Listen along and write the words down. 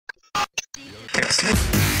We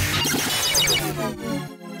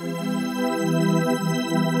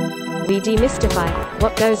demystify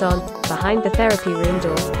what goes on behind the therapy room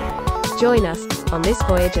door. Join us on this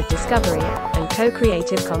voyage of discovery and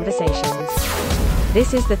co-creative conversations.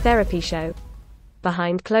 This is the Therapy Show,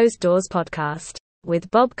 Behind Closed Doors podcast, with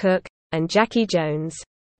Bob Cook and Jacci Jones.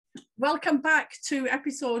 Welcome back to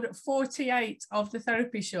episode 48 of the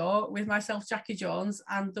Therapy Show with myself, Jacci Jones,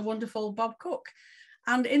 and the wonderful Bob Cook.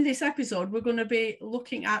 And in this episode, we're going to be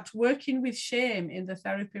looking at working with shame in the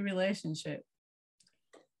therapy relationship.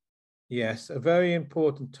 Yes, a very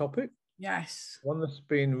important topic. Yes. One that's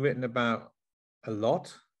been written about a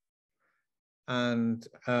lot. And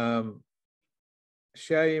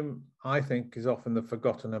shame, I think, is often the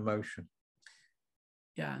forgotten emotion.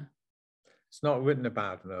 Yeah. It's not written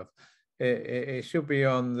about enough. It should be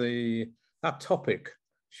on that topic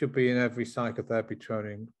should be in every psychotherapy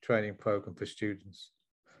training program for students,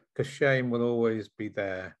 because shame will always be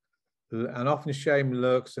there. And often shame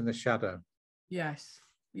lurks in the shadow. Yes.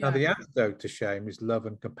 Yeah. Now, the antidote to shame is love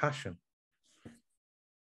and compassion.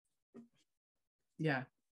 Yeah.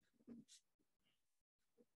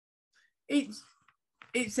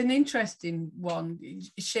 It's an interesting one,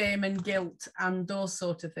 shame and guilt and those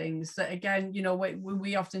sort of things that, again, you know,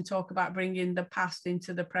 we often talk about bringing the past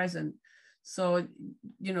into the present. So,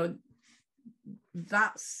 you know,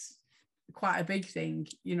 that's quite a big thing,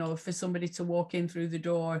 you know, for somebody to walk in through the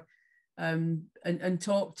door and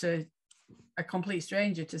talk to a complete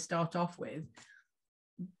stranger to start off with.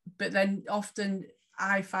 But then often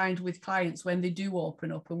I find with clients, when they do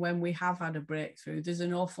open up and when we have had a breakthrough, there's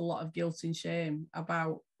an awful lot of guilt and shame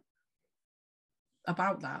about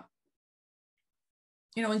that.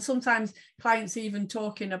 You know, and sometimes clients even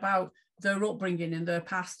talking about their upbringing and their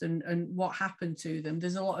past and what happened to them.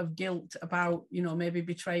 There's a lot of guilt about, you know, maybe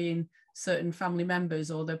betraying certain family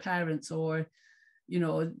members or their parents or, you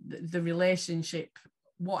know, the relationship,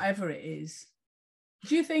 whatever it is.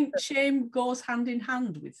 Do you think shame goes hand in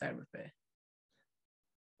hand with therapy?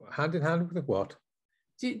 Hand in hand with what?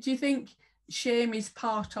 Do you think shame is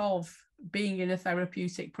part of being in a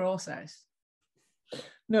therapeutic process?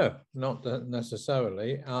 No, not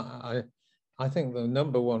necessarily. I think the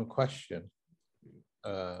number one question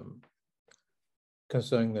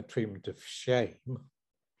concerning the treatment of shame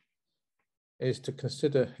is to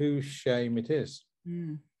consider whose shame it is.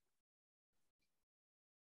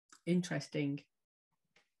 Interesting.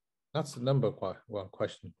 That's the number one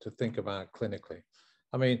question to think about clinically.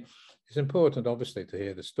 I mean, it's important, obviously, to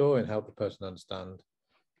hear the story and help the person understand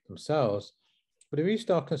themselves. But if you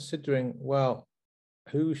start considering, well,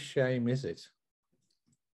 whose shame is it?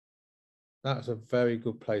 That's a very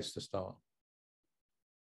good place to start.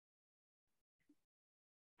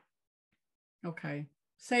 Okay.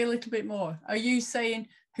 Say a little bit more. Are you saying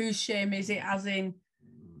whose shame is it, as in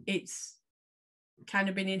it's kind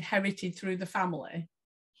of been inherited through the family?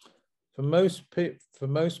 For most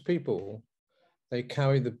people, they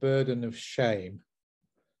carry the burden of shame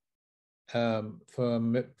for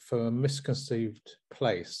a misconceived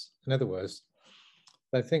place. In other words,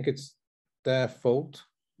 they think it's their fault.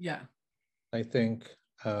 Yeah. They think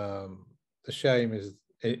the shame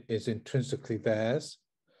is intrinsically theirs,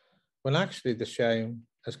 when actually the shame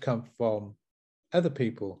has come from other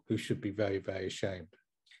people who should be very, very ashamed.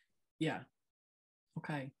 Yeah.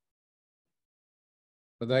 Okay.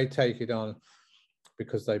 But they take it on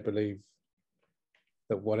because they believe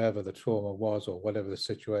that whatever the trauma was or whatever the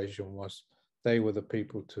situation was, they were the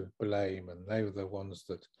people to blame and they were the ones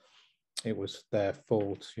that it was their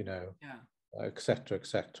fault, you know, et cetera, et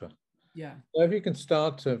cetera. Yeah. So if you can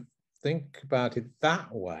start to think about it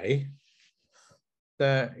that way,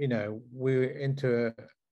 that, you know, we're into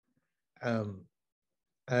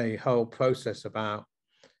a whole process about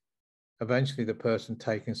eventually the person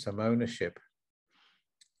taking some ownership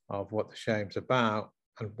of what the shame's about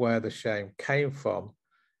and where the shame came from,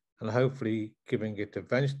 and hopefully giving it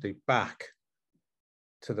eventually back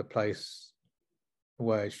to the place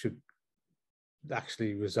where it should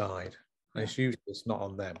actually reside. And it's usually it's not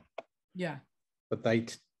on them. Yeah. But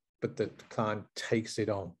the client takes it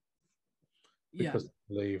on because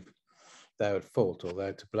they believe they're at fault or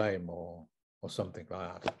they're to blame or something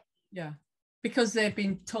like that. Yeah. Because they've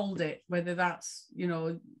been told it, whether that's, you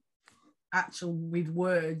know, actual with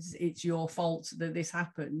words, it's your fault that this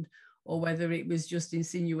happened, or whether it was just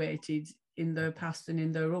insinuated in their past and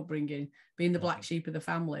in their upbringing, being the black sheep of the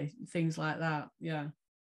family, things like that. Yeah.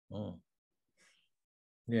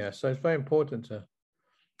 Yeah, so it's very important to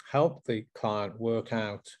help the client work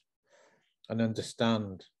out and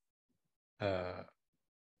understand,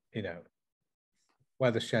 you know,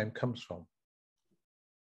 where the shame comes from.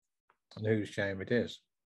 and whose shame it is.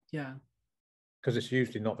 Yeah. Because it's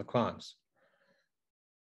usually not the client's.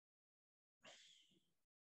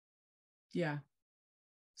 Yeah.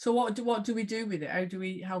 So what do we do with it? How do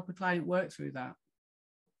we help a client work through that?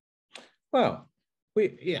 Well,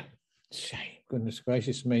 shame, goodness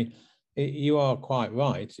gracious me. You are quite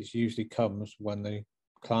right. It usually comes when the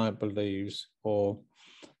client believes or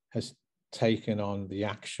has taken on the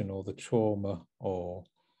action or the trauma or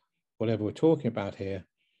whatever we're talking about here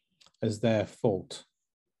as their fault.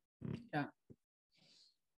 Yeah.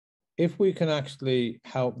 If we can actually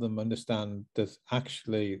help them understand that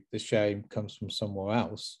actually the shame comes from somewhere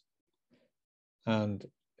else and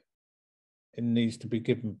it needs to be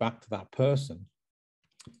given back to that person,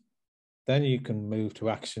 then you can move to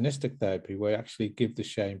actionistic therapy, where you actually give the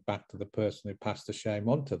shame back to the person who passed the shame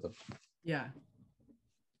on to them. Yeah.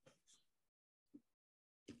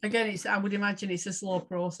 Again, I would imagine it's a slow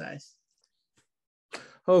process.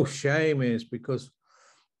 Oh, shame is because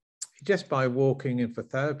just by walking in for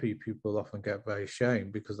therapy, people often get very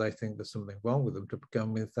shamed because they think there's something wrong with them to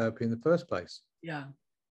come in therapy in the first place. Yeah.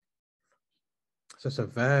 So it's a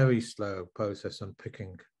very slow process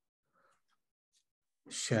unpicking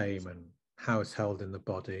shame and how it's held in the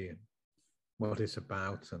body and what it's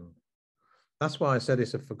about. And that's why I said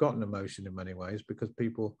it's a forgotten emotion in many ways, because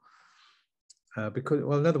people,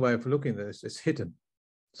 another way of looking at this, it's hidden.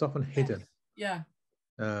 It's often hidden. Yeah.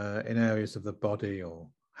 In areas of the body, or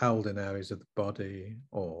held in areas of the body,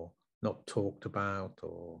 or not talked about,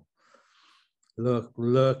 or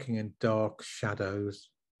lurking in dark shadows.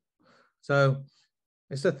 So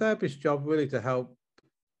it's the therapist's job really to help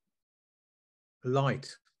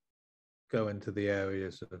light go into the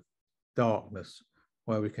areas of darkness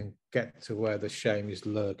where we can get to where the shame is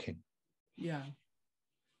lurking. Yeah.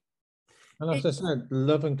 And as I said,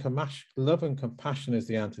 love and compassion is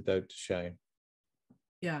the antidote to shame.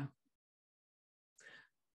 Yeah.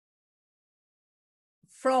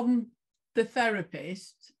 From the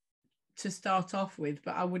therapist to start off with,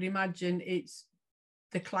 but I would imagine it's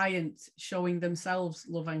the client showing themselves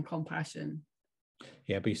love and compassion.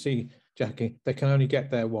 Yeah, but you see, Jackie, they can only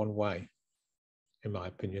get there one way, in my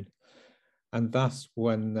opinion. And that's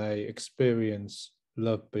when they experience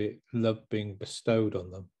love being bestowed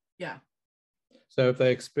on them. Yeah. So if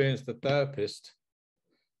they experience the therapist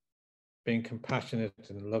being compassionate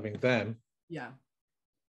and loving them, yeah,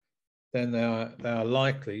 then they are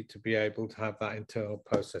likely to be able to have that internal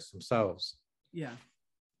process themselves. Yeah.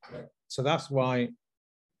 So that's why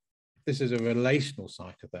this is a relational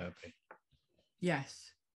psychotherapy.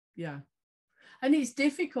 Yes. Yeah. And it's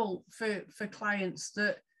difficult for clients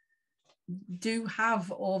that do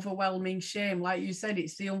have overwhelming shame. Like you said,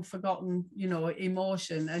 it's the unforgotten,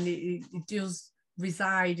 emotion, and it does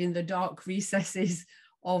reside in the dark recesses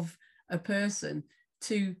of a person.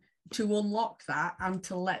 To unlock that and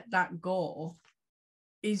to let that go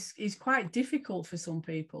is quite difficult for some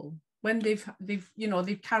people when they've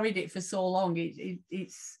carried it for so long.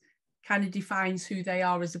 It's kind of defines who they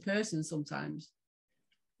are as a person sometimes.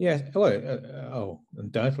 Yes, well,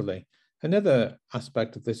 undoubtedly. Another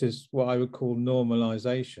aspect of this is what I would call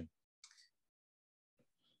normalization.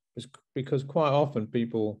 It's because quite often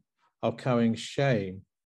people are carrying shame,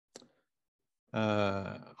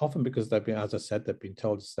 often because they've been, as I said, they've been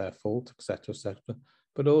told it's their fault, etc.,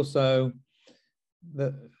 but also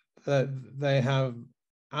that they have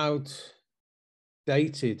outdated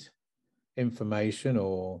information,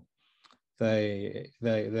 or they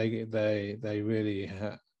really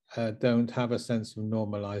don't have a sense of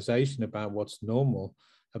normalization about what's normal,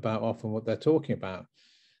 about often what they're talking about,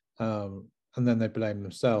 and then they blame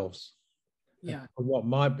themselves for what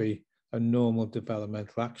might be a normal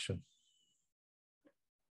developmental action.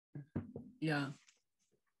 Yeah,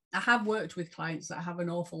 I have worked with clients that have an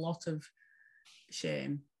awful lot of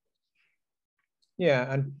shame.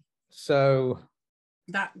 Yeah, and so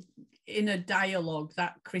that in a dialogue,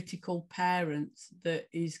 that critical parent that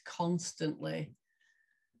is constantly,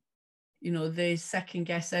 they second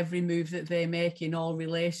guess every move that they make in all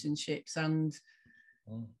relationships. And,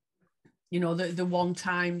 the one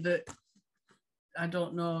time that, I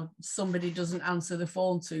don't know, somebody doesn't answer the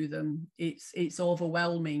phone to them, it's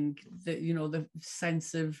overwhelming, that, the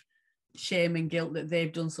sense of shame and guilt that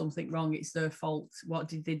they've done something wrong. It's their fault. What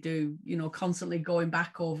did they do? Constantly going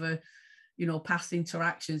back over, past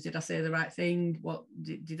interactions. Did I say the right thing? What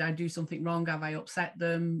did I do something wrong? Have I upset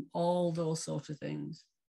them? All those sort of things.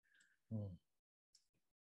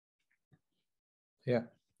 Yeah,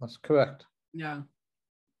 that's correct. Yeah.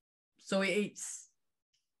 So it's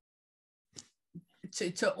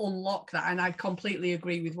to unlock that, and I completely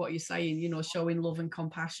agree with what you're saying, showing love and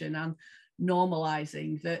compassion and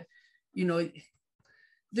normalizing that, you know,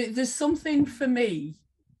 there's something for me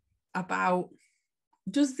about,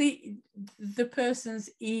 does the person's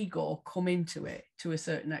ego come into it to a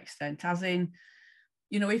certain extent? As in,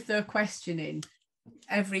 you know, if they're questioning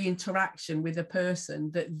every interaction with a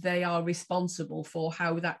person, that they are responsible for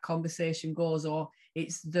how that conversation goes, or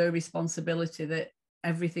it's their responsibility that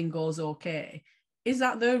everything goes okay. Is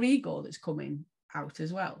that their ego that's coming out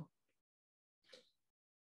as well?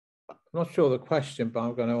 I'm not sure the question, but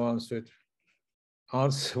I'm going to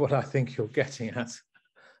answer what I think you're getting at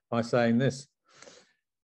by saying this.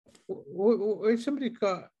 If somebody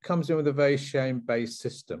comes in with a very shame-based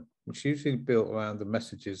system, which is usually built around the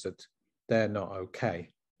messages that they're not okay,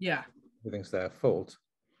 yeah, everything's their fault,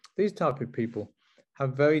 these type of people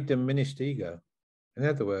have very diminished ego. In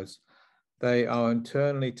other words, they are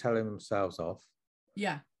internally telling themselves off.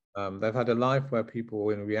 Yeah. They've had a life where people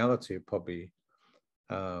in reality have probably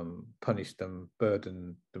punished them,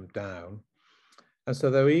 burdened them down. And so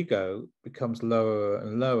their ego becomes lower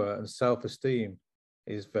and lower, and self-esteem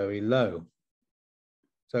is very low.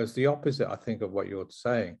 So it's the opposite, I think, of what you're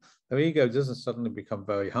saying. Their ego doesn't suddenly become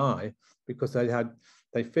very high because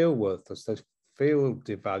they feel worthless, they feel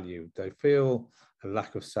devalued, they feel a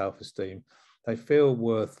lack of self-esteem, they feel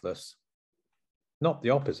worthless, not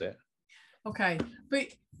the opposite. Okay, but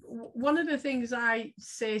one of the things I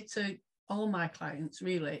say to all my clients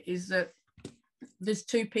really is that there's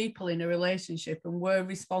two people in a relationship and we're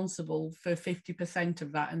responsible for 50%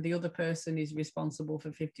 of that, and the other person is responsible for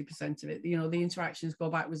 50% of it. You know, the interactions go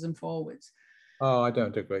backwards and forwards. Oh, I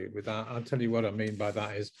don't agree with that. I'll tell you what I mean by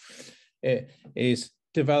that is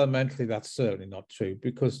developmentally, that's certainly not true,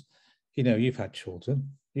 because, you know, you've had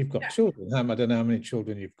children, you've got children. I don't know how many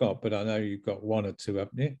children you've got, but I know you've got one or two,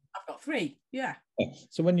 haven't you? I've got 3, yeah.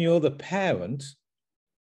 So when you're the parent,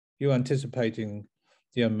 you're anticipating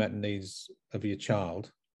the unmet needs of your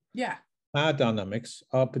child. Yeah. Our dynamics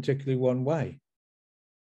are particularly one way.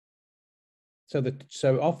 So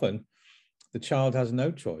often the child has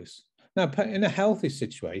no choice. Now, in a healthy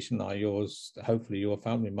situation like yours, hopefully your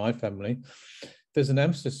family, my family, there's an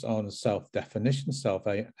emphasis on self-definition,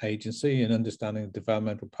 self-agency, and understanding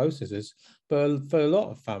developmental processes. But for a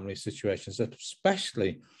lot of family situations,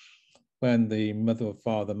 especially when the mother or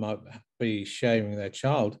father might be shaming their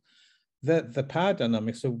child, the power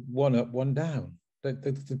dynamics are one up, one down.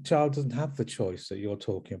 The child doesn't have the choice that you're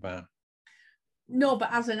talking about. No, but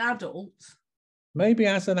as an adult. Maybe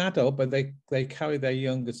as an adult, but they carry their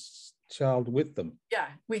youngest child with them. Yeah,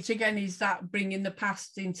 which again is that bringing the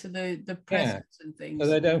past into the present and things. So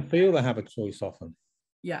they don't feel they have a choice often.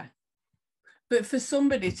 Yeah. But for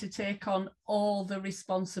somebody to take on all the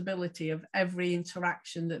responsibility of every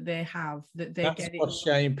interaction that they have, that they That's what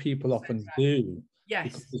shame people often do. Yes.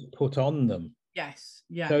 Because it's put on them. Yes.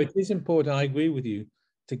 Yeah. So it is important, I agree with you,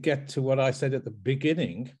 to get to what I said at the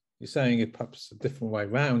beginning. You're saying it perhaps a different way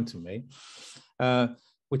round to me,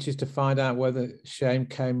 which is to find out where the shame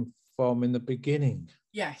came from in the beginning.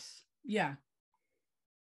 Yes. Yeah.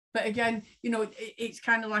 But again, you know, it's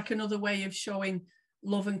kind of like another way of showing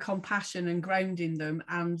love and compassion and grounding them,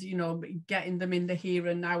 and, you know, getting them in the here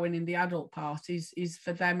and now and in the adult part is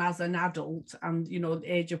for them as an adult, and, you know,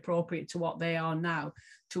 age appropriate to what they are now,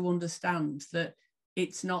 to understand that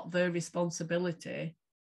it's not their responsibility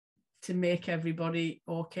to make everybody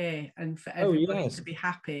okay and for everybody to be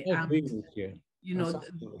happy. I agree with you. You know,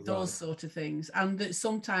 those sort of things. And that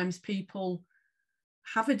sometimes people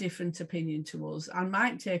have a different opinion to us and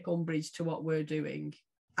might take umbrage to what we're doing.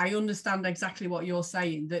 I understand exactly what you're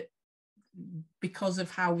saying, that because of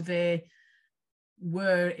how they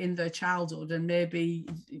were in their childhood, and maybe,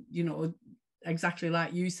 you know, exactly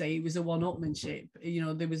like you say, it was a one-upmanship, you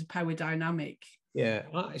know, there was a power dynamic. Yeah,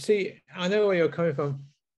 I know where you're coming from.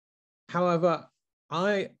 However,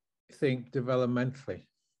 I think developmentally,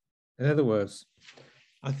 in other words,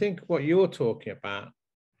 I think what you're talking about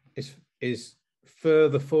is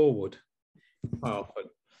further forward often.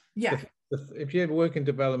 Yeah. If you're working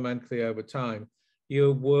developmentally over time,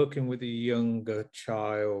 you're working with a younger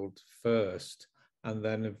child first, and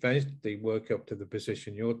then eventually work up to the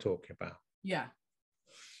position you're talking about. Yeah.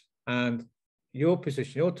 And your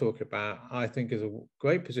position you're talking about, I think, is a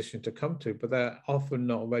great position to come to, but they're often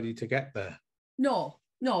not ready to get there. No.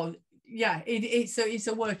 Yeah, it's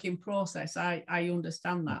a working process. I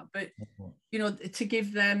understand that. But, you know, to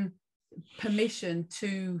give them permission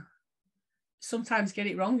to sometimes get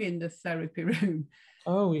it wrong in the therapy room.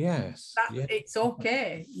 Oh, yes. It's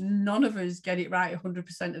okay. None of us get it right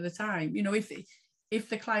 100% of the time. You know, if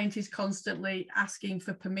the client is constantly asking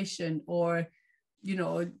for permission, or, you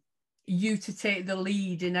know, you to take the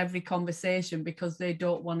lead in every conversation because they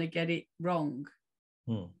don't want to get it wrong,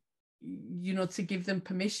 you know, to give them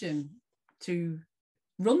permission to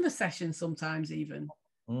run the session sometimes even.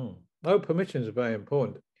 Oh, permissions are very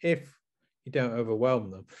important if you don't overwhelm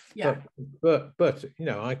them. Yeah. But you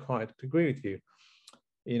know, I quite agree with you.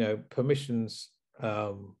 You know, permissions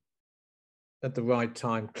at the right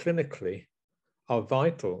time clinically are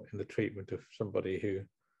vital in the treatment of somebody who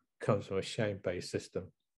comes from a shame-based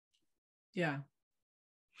system. Yeah.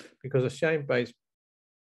 Because a shame-based,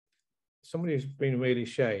 somebody who's been really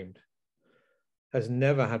shamed has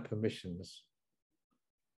never had permissions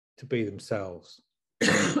to be themselves.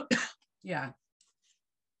 Yeah.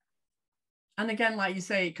 And again, like you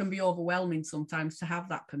say, it can be overwhelming sometimes to have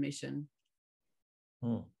that permission.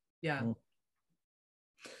 Yeah.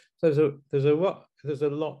 So there's a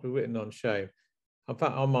lot written on shame. In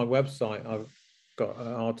fact, on my website, I've got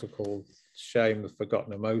an article called Shame, the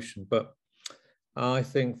Forgotten Emotion. But I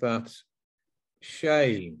think that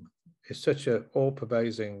shame is such an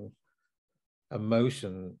all-pervading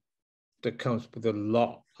emotion that comes with a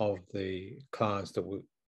lot of the clients that will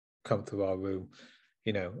come through our room.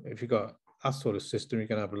 You know, if you've got that sort of system, you're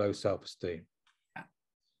going to have low self-esteem. Yeah.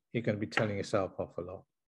 You're going to be telling yourself off a lot.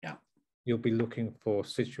 Yeah. You'll be looking for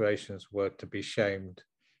situations where to be shamed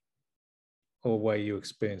or where you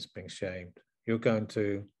experience being shamed. You're going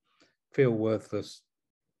to feel worthless,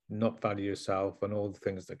 not value yourself, and all the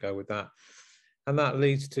things that go with that. And that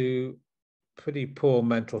leads to pretty poor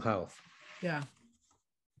mental health. Yeah.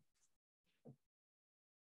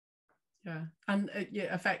 Yeah. And it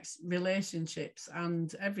affects relationships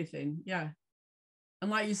and everything. Yeah.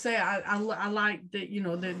 And like you say, I like that, you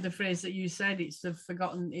know, the phrase that you said, it's the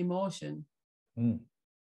forgotten emotion.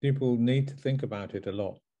 People need to think about it a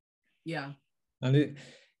lot. Yeah. And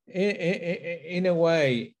in a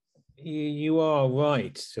way, you are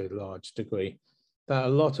right to a large degree that a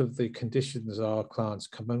lot of the conditions our clients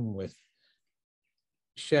come in with,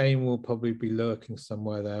 shame will probably be lurking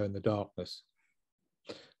somewhere there in the darkness.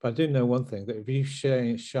 But I do know one thing, that if you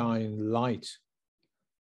shine light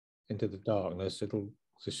into the darkness,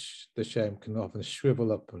 the shame can often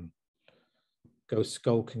shrivel up and go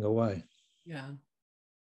skulking away. Yeah.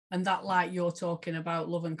 And that light you're talking about,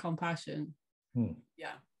 love and compassion.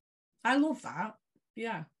 Yeah. I love that.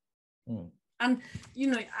 Yeah. And, you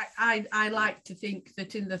know, I like to think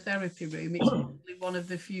that in the therapy room, it's probably one of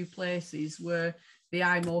the few places where the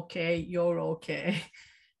I'm okay, you're okay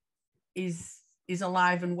is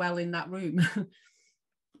alive and well in that room.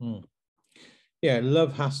 Yeah,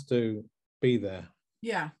 love has to be there.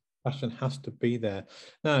 Yeah. Passion has to be there.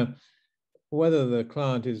 Now, whether the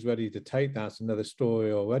client is ready to take that's another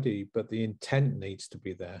story already, but the intent needs to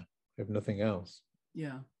be there, if nothing else.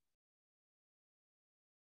 Yeah.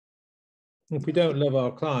 If we don't love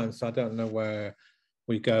our clients, I don't know where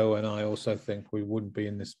we go, and I also think we wouldn't be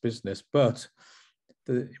in this business. But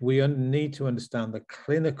we need to understand the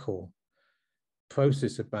clinical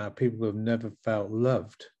process about people who have never felt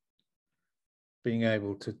loved. Being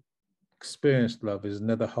able to experience love is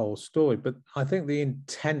another whole story, but I think the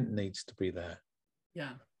intent needs to be there.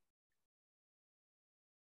 Yeah.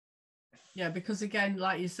 Yeah, because again,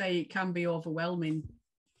 like you say, it can be overwhelming.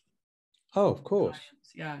 Oh, of course.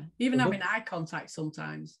 Yeah, even having eye contact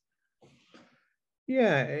sometimes.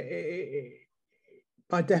 Yeah,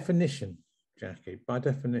 by definition, Jackie, by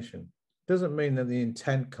definition, doesn't mean that the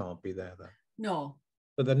intent can't be there, though. No.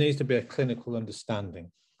 But there needs to be a clinical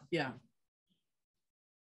understanding. Yeah.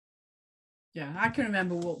 Yeah, I can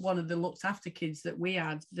remember one of the looked after kids that we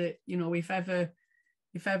had, that, you know, if ever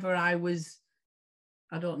I was,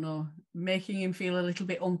 I don't know, making him feel a little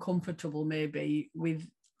bit uncomfortable maybe with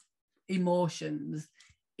emotions,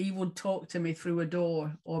 he would talk to me through a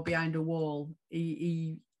door or behind a wall.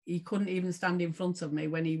 He couldn't even stand in front of me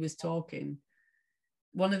when he was talking.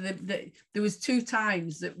 One of there was 2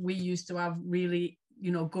 times that we used to have really,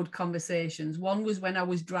 you know, good conversations. One was when I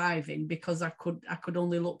was driving, because I could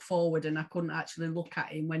only look forward and I couldn't actually look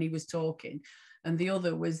at him when he was talking. And the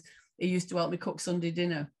other was, he used to help me cook Sunday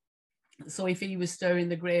dinner. So if he was stirring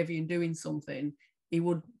the gravy and doing something, he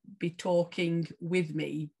would be talking with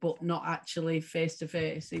me, but not actually face to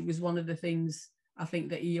face. It was one of the things I think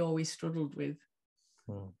that he always struggled with.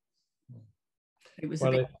 It was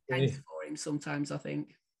a bit intense for him sometimes, I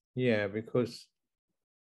think. Yeah, because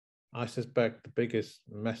I suspect the biggest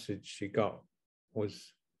message she got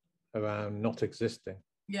was around not existing.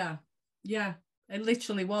 Yeah, yeah. It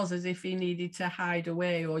literally was as if he needed to hide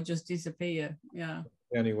away or just disappear. Yeah.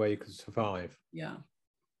 The only way you could survive. Yeah.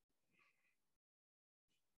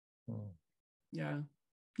 Yeah.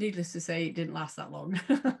 Needless to say, it didn't last that long.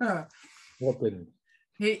 What didn't?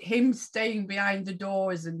 him staying behind the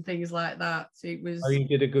doors and things like that. It was. Oh, you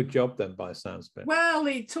did a good job then, by the sounds of it. Well,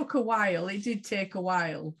 it took a while. It did take a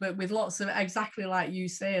while, but with lots of, exactly like you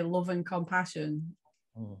say, love and compassion.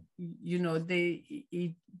 You know,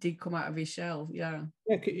 he did come out of his shell. Yeah.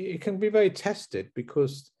 Yeah, it can be very tested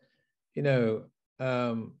because, you know,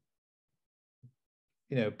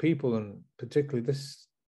 people, and particularly this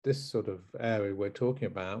sort of area we're talking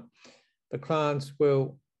about, the clients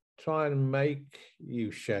will try and make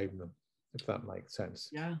you shame them, if that makes sense.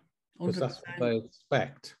 Yeah, 100%. Because that's what they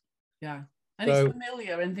expect. Yeah, and so, it's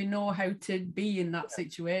familiar, and they know how to be in that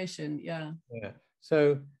situation. Yeah. Yeah.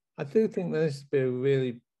 So I do think there needs to be a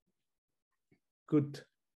really good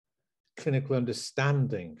clinical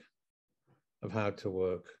understanding of how to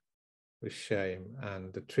work with shame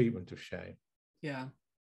and the treatment of shame. Yeah.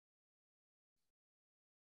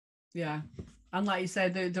 Yeah. And like you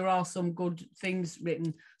said, there are some good things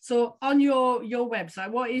written. So on your website,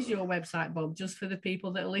 what is your website, Bob? Just for the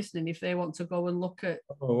people that are listening, if they want to go and look at.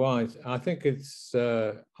 All right. I think it's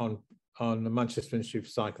on the Manchester Institute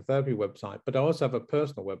of Psychotherapy website, but I also have a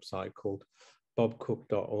personal website called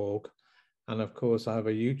bobcook.org. And of course, I have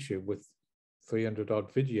a YouTube with 300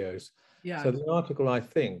 odd videos. Yeah. So the article, I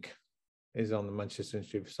think, is on the Manchester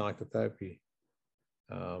Institute of Psychotherapy.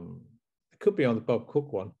 It could be on the Bob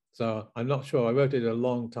Cook one. So I'm not sure. I wrote it a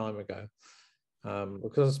long time ago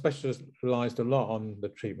because I specialized a lot on the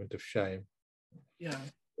treatment of shame. Yeah.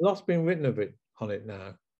 A lot's been written of it on it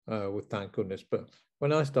now, with thank goodness. But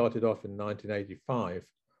when I started off in 1985,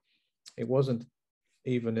 it wasn't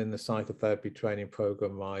even in the psychotherapy training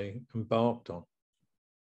program I embarked on.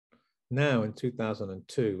 Now in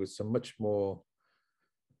 2002, it's a much more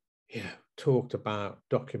talked about,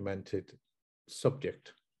 documented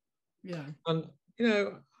subject. Yeah. And, you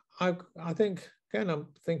know, I think, again, I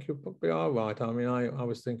think you probably are right. I mean, I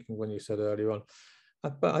was thinking when you said earlier on,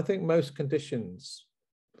 but I think most conditions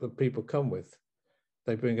that people come with,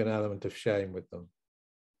 they bring an element of shame with them.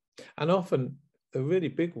 And often a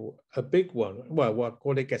big one, well,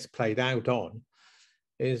 what it gets played out on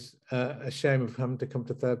is a shame of having to come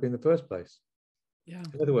to therapy in the first place. Yeah.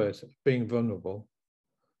 In other words, being vulnerable,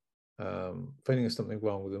 feeling there's something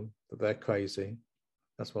wrong with them, that they're crazy.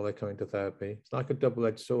 That's why they're coming to therapy. It's like a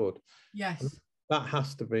double-edged sword. Yes. And that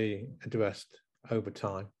has to be addressed over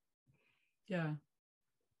time. Yeah.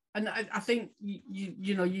 And I think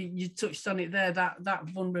you touched on it there, that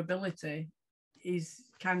vulnerability is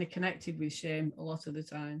kind of connected with shame a lot of the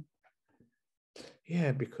time.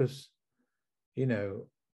 Yeah, because, you know,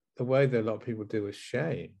 the way that a lot of people do with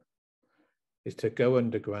shame is to go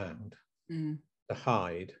underground, to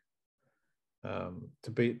hide,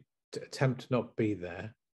 to attempt to not be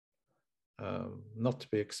there, not to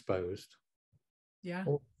be exposed. Yeah.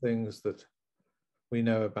 All things that we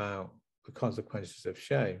know about the consequences of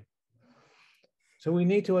shame. So we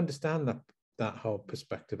need to understand that whole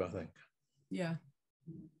perspective, I think. Yeah.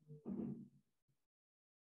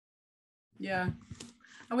 Yeah.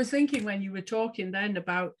 I was thinking when you were talking then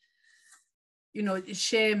about, you know,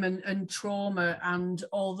 shame and trauma and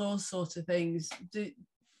all those sorts of things.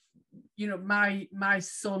 You know, my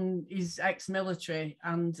son is ex-military,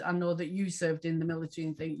 and I know that you served in the military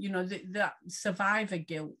and things, you know, that survivor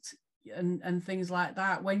guilt and things like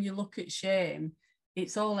that. When you look at shame,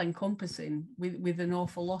 it's all encompassing with an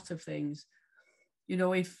awful lot of things. You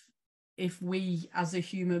know, if we as a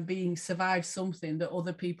human being survive something that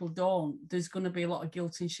other people don't, there's going to be a lot of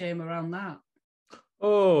guilt and shame around that.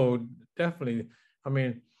 Oh, definitely. I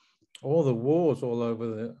mean, all the wars all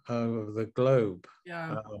over the globe.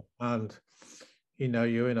 Yeah. And, you know,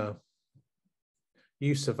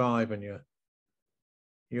 you survive, and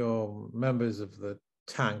your members of the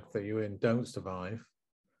tank that you're in don't survive,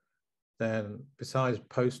 then besides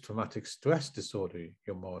post-traumatic stress disorder,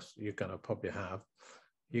 you're going to probably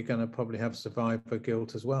have survivor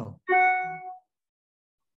guilt as well.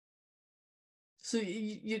 So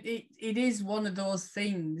it is one of those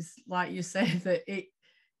things, like you said, that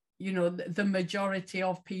you know, the majority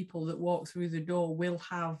of people that walk through the door will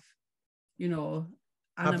have, you know,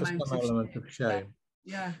 an amount of element of shame.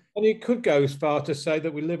 Yeah. And it could go as far to say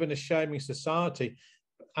that we live in a shaming society,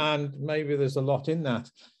 and maybe there's a lot in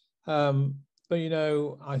that. But, you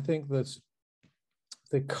know, I think that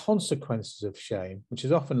the consequences of shame, which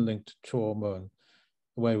is often linked to trauma and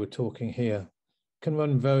the way we're talking here, can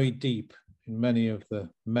run very deep in many of the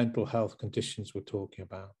mental health conditions we're talking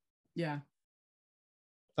about. Yeah.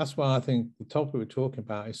 That's why I think the topic we're talking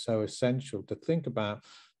about is so essential to think about.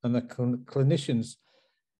 And the clinicians,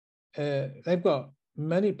 they've got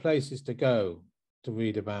many places to go to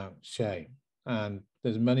read about shame. And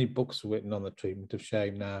there's many books written on the treatment of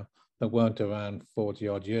shame now. that weren't around 40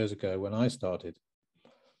 odd years ago when I started.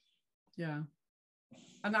 Yeah.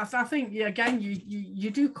 And I think, yeah, again,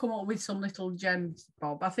 you do come up with some little gems,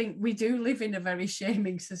 Bob. I think we do live in a very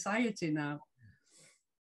shaming society now.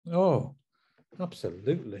 Oh,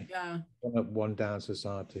 absolutely. Yeah. One down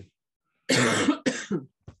society.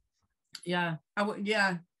 Yeah.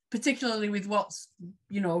 Yeah. Particularly with what's,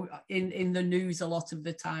 you know, in the news a lot of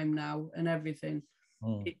the time now and everything.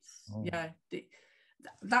 Yeah.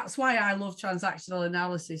 That's why I love transactional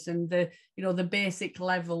analysis and the, you know, the basic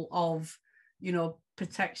level of, you know,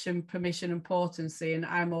 protection, permission, and potency, and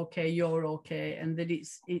I'm okay, you're okay, and that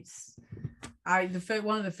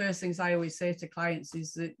one of the first things I always say to clients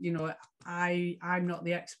is that, you know, I'm not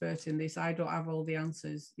the expert in this. I don't have all the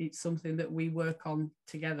answers. It's something that we work on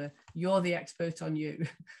together. You're the expert on you.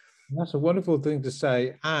 That's a wonderful thing to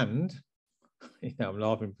say, and you know, I'm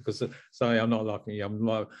laughing because, sorry, I'm not laughing.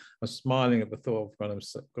 I'm smiling at the thought of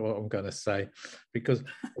what I'm going to say, because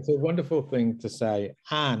it's a wonderful thing to say.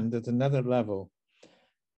 And at another level,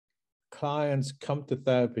 clients come to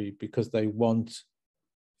therapy because they want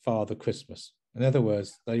Father Christmas. In other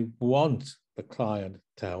words, they want the client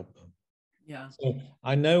to help them. Yeah. So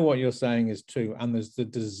I know what you're saying is true, and there's the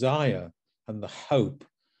desire and the hope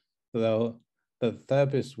that the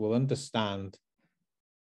therapist will understand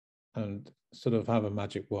and sort of have a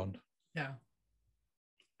magic wand. Yeah.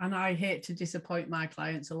 And I hate to disappoint my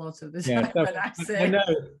clients a lot of the time. Yeah, when I say.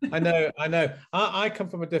 I know. I come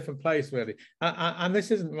from a different place, really. And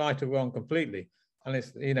this isn't right or wrong completely. And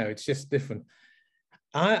it's, you know, it's just different.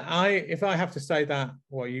 If I have to say that,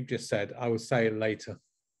 what you've just said, I would say it later.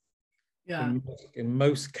 Yeah. In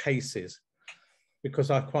most cases,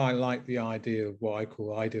 because I quite like the idea of what I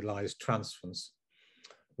call idealized transference,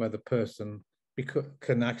 where the person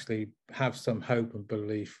can actually have some hope and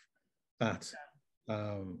belief that,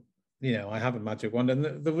 you know, I have a magic wand.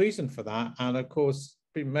 And the reason for that, and of course,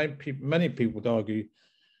 many people would argue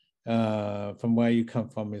from where you come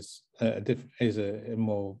from is a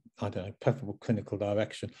more, I don't know, preferable clinical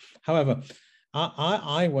direction. However,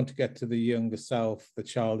 I want to get to the younger self, the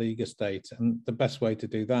child ego state. And the best way to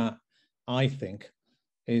do that, I think,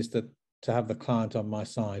 is to have the client on my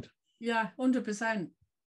side. Yeah, 100%.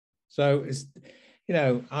 So it's, you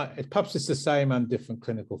know, perhaps it's the same and different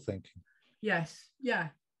clinical thinking. Yes, yeah.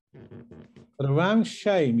 But around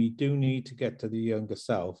shame, you do need to get to the younger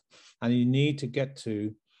self, and you need to get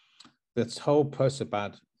to this whole process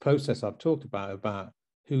I've talked about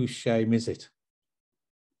whose shame is it?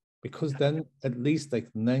 Because then at least they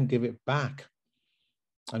can then give it back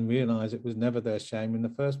and realize it was never their shame in the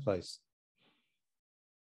first place.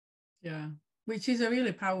 Yeah, which is a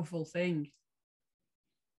really powerful thing.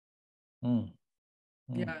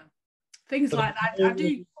 Yeah, things like that.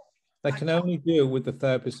 They can only do with the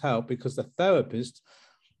therapist's help, because the therapist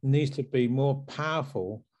needs to be more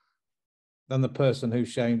powerful than the person who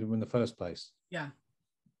shamed them in the first place. Yeah.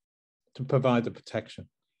 To provide the protection.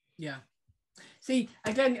 Yeah. See,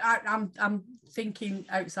 again, I'm thinking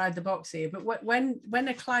outside the box here, but when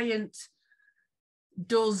a client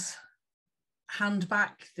does hand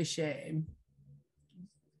back the shame,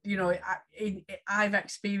 you know, I've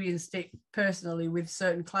experienced it personally with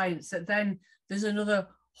certain clients, that then there's another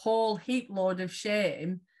whole heap load of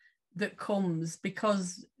shame that comes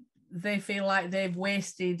because they feel like they've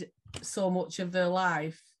wasted so much of their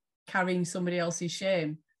life carrying somebody else's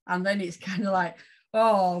shame. And then it's kind of like,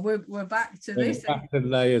 oh, we're back to this. Back to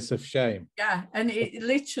layers of shame. Yeah, and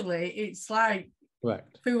it's like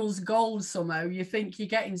correct. Fool's gold somehow. You think you're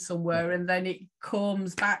getting somewhere, and then it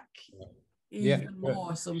comes back even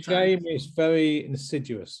more sometimes. Shame is very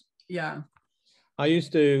insidious. Yeah. I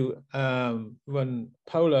used to run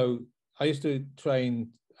polo. I used to train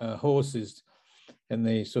horses in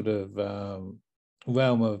the sort of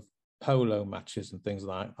realm of polo matches and things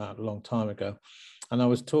like that a long time ago. And I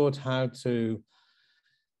was taught how to,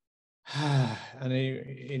 and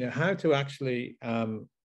you know, how to actually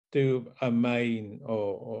do a mane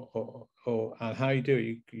and how you do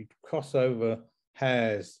it. You cross over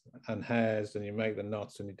hairs, and you make the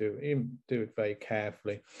knots, and you do it very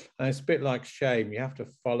carefully. And it's a bit like shame. You have to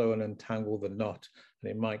follow and untangle the knot,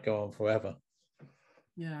 and it might go on forever.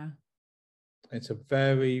 Yeah. It's a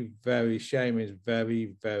very, very, shame is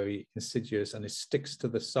very, very insidious, and it sticks to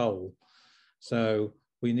the soul. So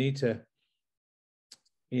we need to,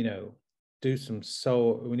 you know, do some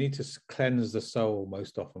soul. We need to cleanse the soul,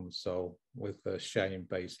 most often soul, with the shame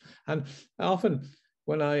base. And often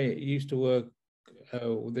when I used to work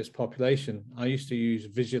with this population, I used to use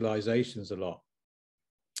visualizations a lot,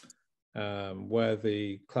 where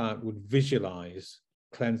the client would visualize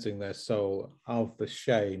cleansing their soul of the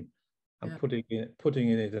shame and putting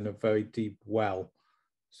it in a very deep well,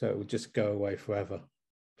 so it would just go away forever,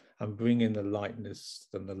 and bring in the lightness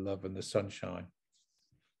and the love and the sunshine.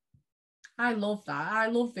 I love that. I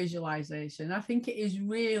love visualization. I think it is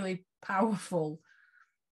really powerful.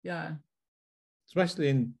 Yeah. Especially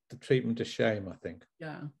in the treatment of shame, I think.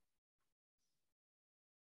 Yeah.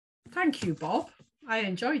 Thank you, Bob. I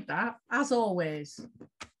enjoyed that, as always.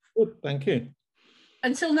 Good, thank you.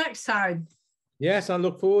 Until next time. Yes, I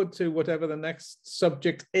look forward to whatever the next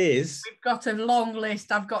subject is. We've got a long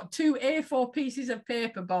list. I've got 2 A4 pieces of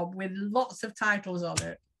paper, Bob, with lots of titles on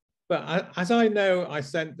it. But as I know, I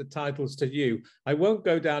sent the titles to you. I won't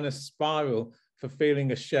go down a spiral for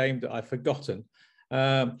feeling ashamed that I've forgotten,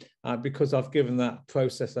 because I've given that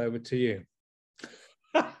process over to you.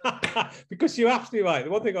 Because you're absolutely right.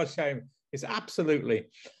 The one thing on shame is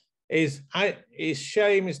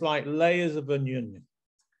shame is like layers of onion,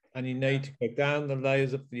 and you need to go down the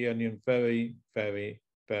layers of the onion very, very,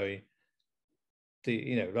 very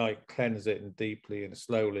deep, like cleanse it and deeply and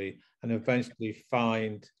slowly, and eventually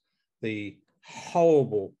find the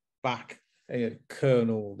horrible back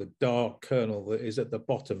kernel, the dark kernel that is at the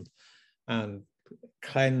bottom, and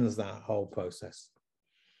cleanse that whole process.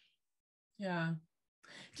 Yeah.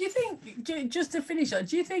 Do you think, just to finish on,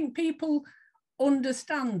 do you think people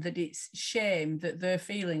understand that it's shame that they're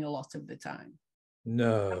feeling a lot of the time?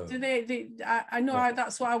 No. Do they I know, no.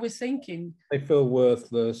 That's what I was thinking. They feel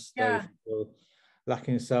worthless. Yeah. They feel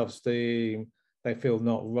lacking self-esteem. They feel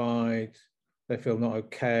not right. They feel not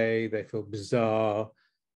okay. They feel bizarre.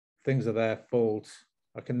 Things are their fault.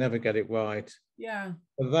 I can never get it right. Yeah.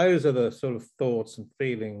 But those are the sort of thoughts and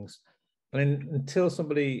feelings. And until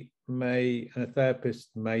somebody and a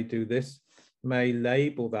therapist may do this, may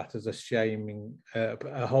label that as a shaming,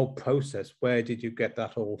 a whole process. Where did you get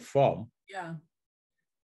that all from? Yeah.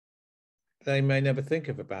 They may never think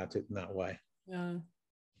about it in that way. Yeah.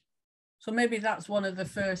 So maybe that's one of the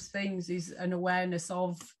first things, is an awareness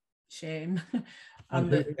of shame. And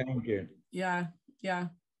who shamed you? Yeah. Yeah.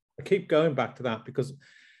 I keep going back to that because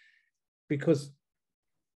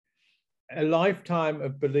a lifetime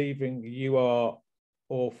of believing you are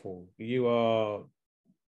awful, you are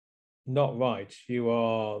not right, you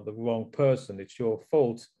are the wrong person, it's your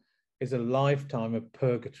fault, is a lifetime of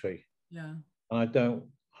purgatory. Yeah. And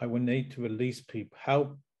I will need to release people,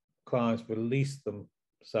 help clients release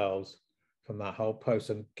themselves from that whole process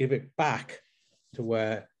and give it back to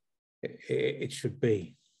where it should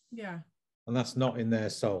be. Yeah. And that's not in their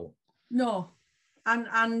soul. No. And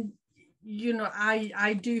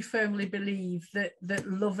I do firmly believe that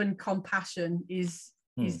love and compassion is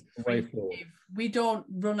free to give. We don't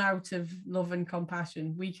run out of love and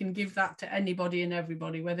compassion. We can give that to anybody and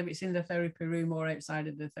everybody, whether it's in the therapy room or outside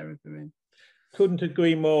of the therapy room. Couldn't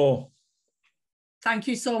agree more. Thank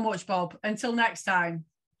you so much, Bob. Until next time.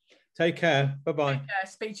 Take care. Bye-bye. Take care.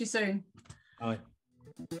 Speak to you soon. Bye.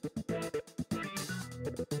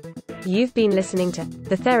 You've been listening to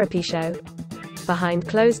The Therapy Show, Behind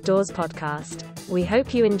Closed Doors podcast. We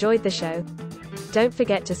hope you enjoyed the show. Don't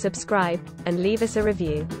forget to subscribe and leave us a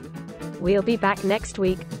review. We'll be back next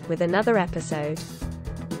week with another episode.